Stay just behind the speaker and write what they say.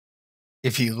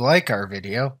If you like our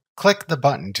video, click the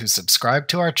button to subscribe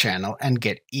to our channel and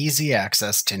get easy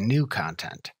access to new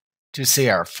content. To see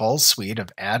our full suite of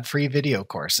ad-free video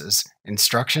courses,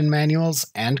 instruction manuals,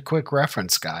 and quick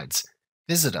reference guides,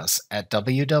 visit us at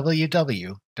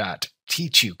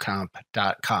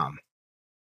www.teachucomp.com.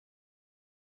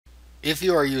 If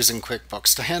you are using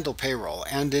QuickBooks to handle payroll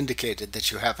and indicated that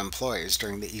you have employees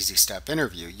during the Easy Step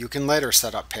interview, you can later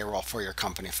set up payroll for your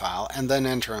company file and then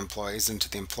enter employees into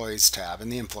the Employees tab in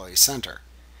the Employee Center.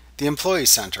 The Employee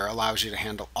Center allows you to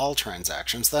handle all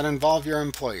transactions that involve your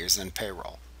employees in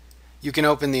payroll. You can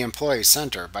open the Employee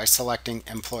Center by selecting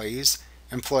Employees,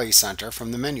 Employee Center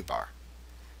from the menu bar.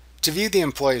 To view the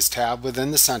Employees tab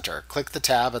within the center, click the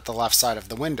tab at the left side of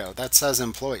the window that says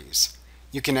Employees.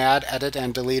 You can add, edit,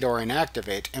 and delete or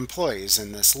inactivate employees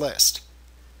in this list.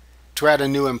 To add a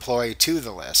new employee to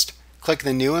the list, click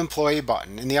the New Employee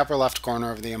button in the upper left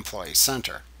corner of the Employee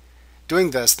Center.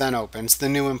 Doing this then opens the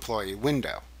New Employee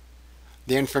window.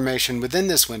 The information within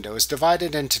this window is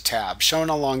divided into tabs shown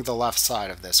along the left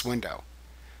side of this window.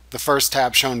 The first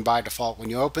tab shown by default when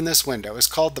you open this window is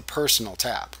called the Personal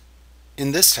tab.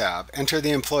 In this tab, enter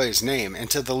the employee's name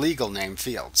into the legal name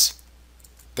fields.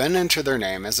 Then enter their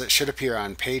name as it should appear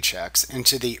on paychecks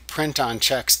into the Print on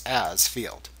Checks As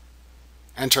field.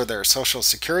 Enter their Social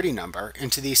Security number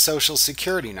into the Social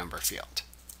Security number field.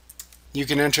 You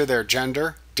can enter their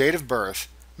gender, date of birth,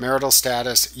 marital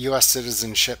status, U.S.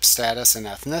 citizenship status, and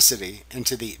ethnicity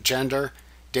into the Gender,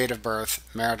 date of birth,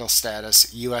 marital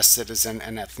status, U.S. citizen,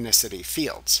 and ethnicity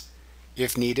fields.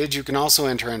 If needed, you can also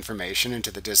enter information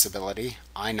into the Disability,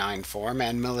 I-9 form,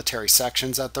 and Military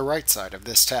sections at the right side of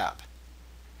this tab.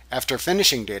 After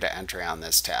finishing data entry on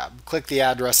this tab, click the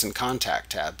Address and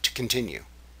Contact tab to continue.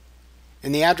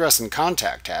 In the Address and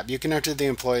Contact tab, you can enter the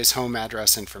employee's home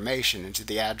address information into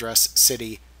the address,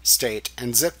 city, state,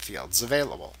 and zip fields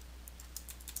available.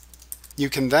 You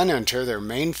can then enter their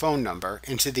main phone number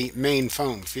into the Main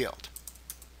Phone field.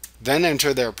 Then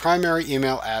enter their primary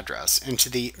email address into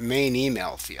the Main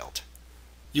Email field.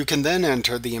 You can then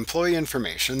enter the employee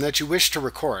information that you wish to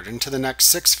record into the next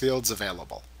 6 fields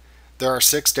available. There are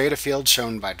 6 data fields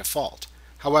shown by default.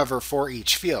 However, for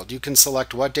each field, you can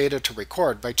select what data to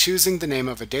record by choosing the name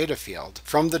of a data field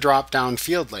from the drop-down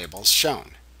field labels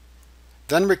shown.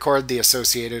 Then record the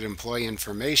associated employee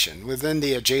information within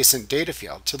the adjacent data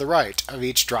field to the right of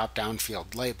each drop-down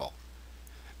field label.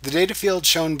 The data fields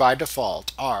shown by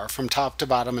default are, from top to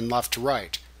bottom and left to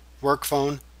right, work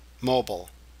phone, mobile,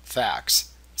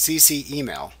 fax, CC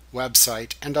email,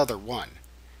 website, and other 1.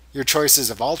 Your choices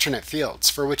of alternate fields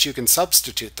for which you can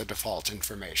substitute the default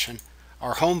information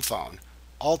are home phone,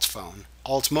 alt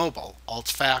mobile, alt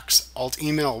fax, alt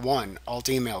email 1, alt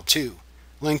email 2,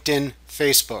 LinkedIn,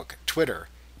 Facebook, Twitter,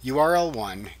 URL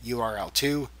 1, URL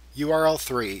 2, URL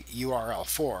 3, URL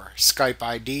 4, Skype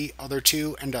ID, other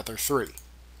 2, and other 3.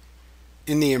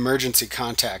 In the Emergency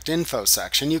Contact Info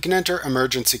section, you can enter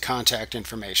emergency contact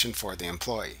information for the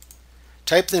employee.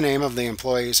 Type the name of the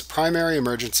employee's primary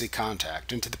emergency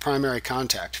contact into the primary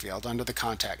contact field under the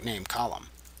contact name column.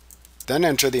 Then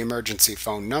enter the emergency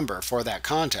phone number for that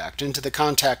contact into the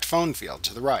contact phone field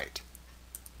to the right.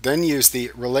 Then use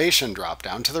the Relation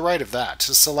drop-down to the right of that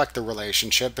to select the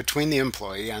relationship between the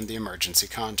employee and the emergency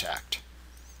contact.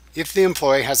 If the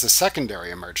employee has a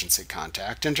secondary emergency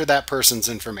contact, enter that person's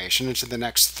information into the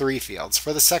next 3 fields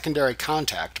for the secondary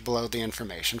contact below the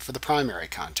information for the primary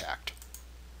contact.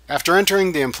 After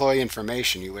entering the employee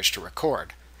information you wish to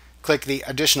record, click the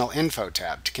Additional Info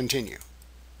tab to continue.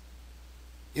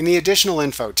 In the Additional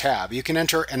Info tab, you can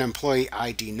enter an employee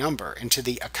ID number into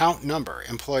the Account Number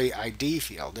Employee ID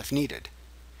field if needed.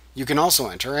 You can also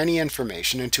enter any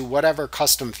information into whatever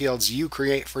custom fields you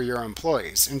create for your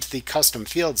employees into the Custom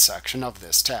Fields section of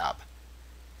this tab.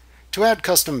 To add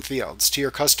custom fields to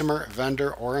your customer,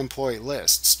 vendor, or employee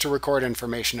lists to record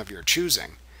information of your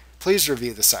choosing, please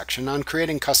review the section on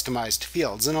creating customized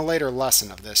fields in a later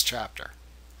lesson of this chapter.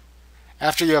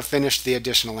 After you have finished the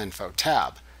Additional Info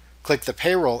tab, click the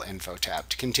Payroll Info tab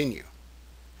to continue.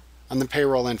 On the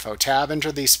Payroll Info tab,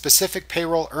 enter the specific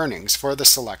payroll earnings for the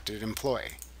selected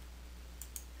employee.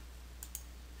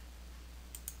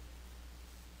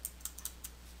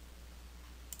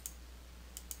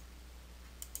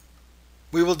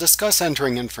 We will discuss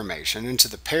entering information into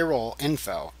the Payroll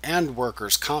Info and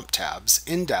Workers' Comp tabs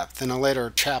in depth in a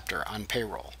later chapter on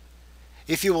payroll.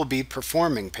 If you will be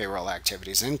performing payroll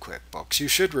activities in QuickBooks, you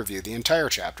should review the entire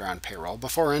chapter on payroll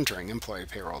before entering employee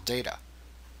payroll data.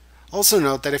 Also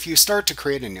note that if you start to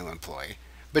create a new employee,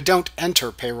 But don't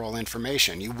enter payroll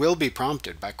information. You will be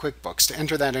prompted by QuickBooks to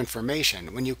enter that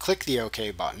information when you click the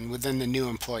OK button within the New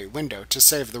Employee window to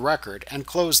save the record and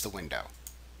close the window.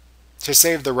 To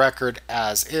save the record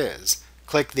as is,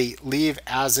 click the Leave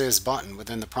As Is button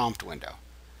within the prompt window.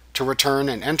 To return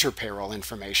and enter payroll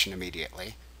information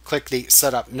immediately, click the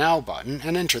Set Up Now button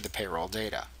and enter the payroll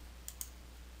data.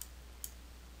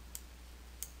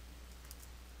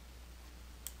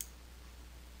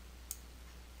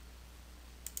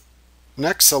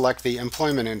 Next, select the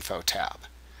Employment Info tab.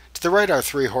 To the right are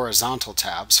three horizontal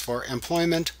tabs for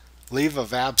Employment, Leave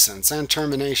of Absence, and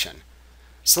Termination.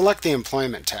 Select the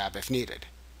Employment tab if needed.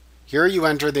 Here you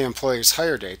enter the employee's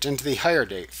hire date into the Hire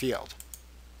Date field.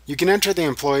 You can enter the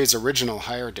employee's original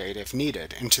hire date if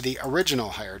needed into the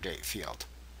Original Hire Date field.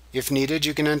 If needed,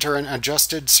 you can enter an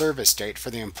adjusted service date for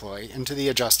the employee into the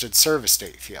Adjusted Service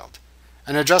Date field.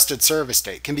 An adjusted service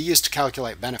date can be used to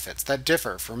calculate benefits that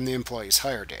differ from the employee's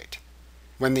hire date.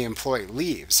 When the employee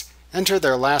leaves, enter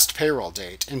their last payroll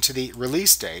date into the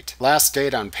Release Date, Last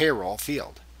Date on Payroll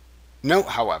field.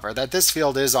 Note, however, that this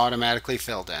field is automatically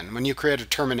filled in when you create a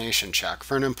termination check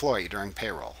for an employee during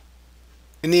payroll.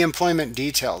 In the Employment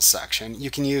Details section, you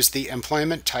can use the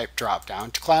Employment Type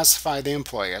dropdown to classify the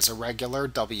employee as a regular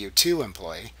W-2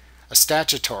 employee, a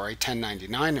statutory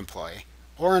 1099 employee,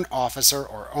 or an officer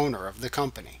or owner of the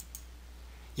company.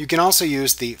 You can also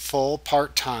use the Full,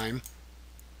 Part-Time,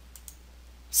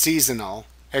 Seasonal,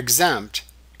 Exempt,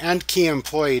 and Key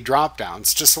Employee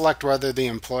dropdowns to select whether the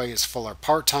employee is full or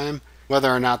part-time,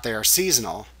 whether or not they are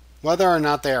seasonal, whether or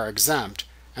not they are exempt,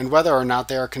 and whether or not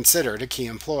they are considered a key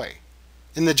employee.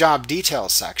 In the Job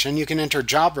Details section, you can enter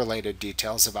job-related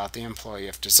details about the employee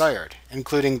if desired,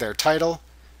 including their title,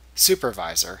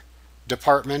 supervisor,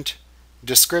 department,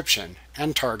 description,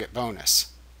 and target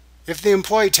bonus. If the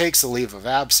employee takes a leave of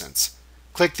absence,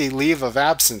 click the Leave of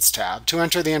Absence tab to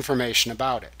enter the information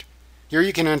about it. Here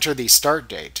you can enter the start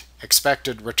date,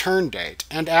 expected return date,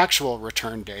 and actual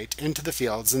return date into the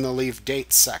fields in the Leave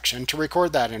Dates section to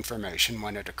record that information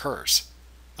when it occurs.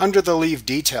 Under the Leave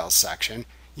Details section,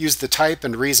 use the Type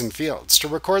and Reason fields to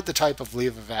record the type of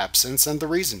leave of absence and the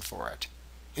reason for it.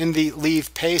 In the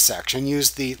Leave Pay section,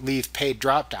 use the Leave Paid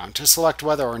dropdown to select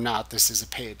whether or not this is a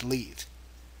paid leave.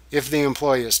 If the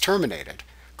employee is terminated,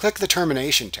 click the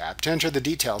Termination tab to enter the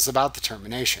details about the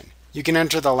termination. You can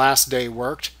enter the last day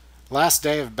worked, last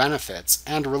day of benefits,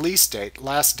 and release date,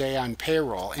 last day on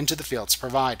payroll into the fields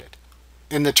provided.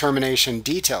 In the Termination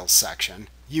Details section,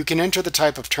 you can enter the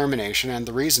type of termination and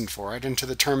the reason for it into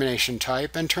the Termination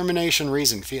Type and Termination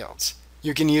Reason fields.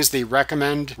 You can use the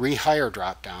Recommend Rehire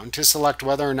dropdown to select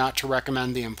whether or not to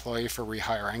recommend the employee for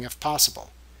rehiring if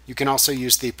possible. You can also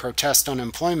use the Protest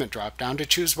Unemployment dropdown to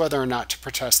choose whether or not to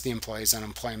protest the employee's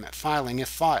unemployment filing if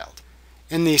filed.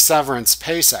 In the Severance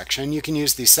Pay section, you can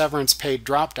use the Severance Paid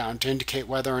dropdown to indicate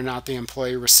whether or not the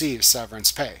employee receives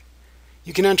severance pay.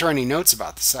 You can enter any notes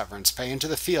about the severance pay into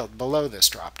the field below this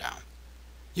dropdown.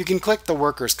 You can click the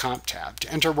Workers' Comp tab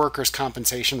to enter workers'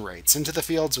 compensation rates into the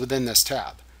fields within this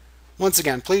tab. Once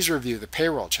again, please review the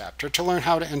Payroll chapter to learn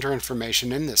how to enter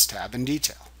information in this tab in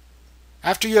detail.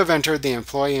 After you have entered the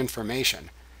employee information,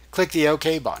 click the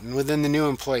OK button within the New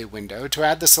Employee window to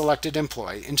add the selected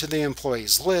employee into the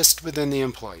employees list within the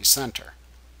Employee Center.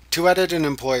 To edit an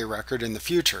employee record in the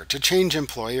future, to change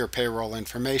employee or payroll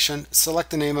information, select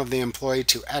the name of the employee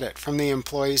to edit from the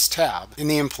Employees tab in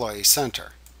the Employee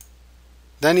Center.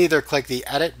 Then either click the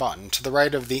Edit button to the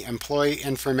right of the Employee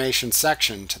Information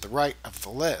section to the right of the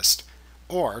list,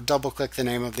 or double-click the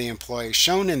name of the employee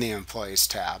shown in the Employees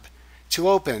tab to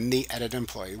open the Edit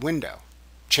Employee window.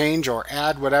 Change or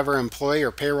add whatever employee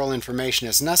or payroll information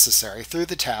is necessary through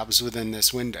the tabs within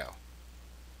this window.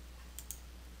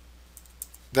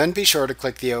 Then be sure to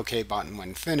click the OK button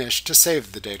when finished to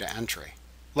save the data entry.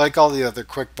 Like all the other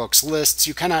QuickBooks lists,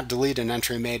 you cannot delete an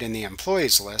entry made in the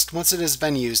Employees list once it has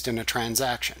been used in a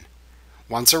transaction.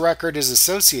 Once a record is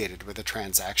associated with a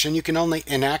transaction, you can only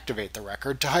inactivate the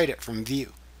record to hide it from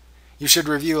view. You should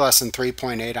review Lesson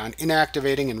 3.8 on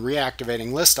inactivating and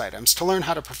reactivating list items to learn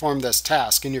how to perform this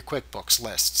task in your QuickBooks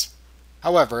lists.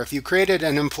 However, if you created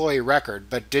an employee record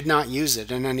but did not use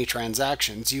it in any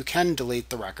transactions, you can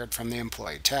delete the record from the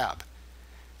Employee tab.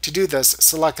 To do this,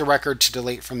 select the record to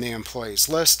delete from the Employees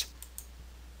list,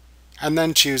 and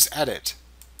then choose Edit,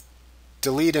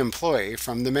 Delete Employee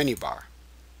from the menu bar.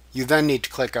 You then need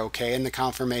to click OK in the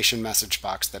confirmation message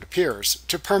box that appears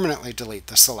to permanently delete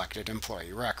the selected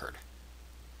employee record.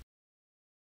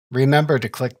 Remember to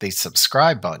click the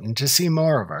subscribe button to see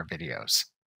more of our videos.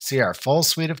 See our full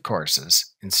suite of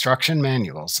courses, instruction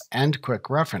manuals, and quick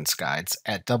reference guides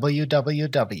at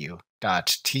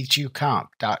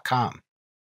www.teachucomp.com.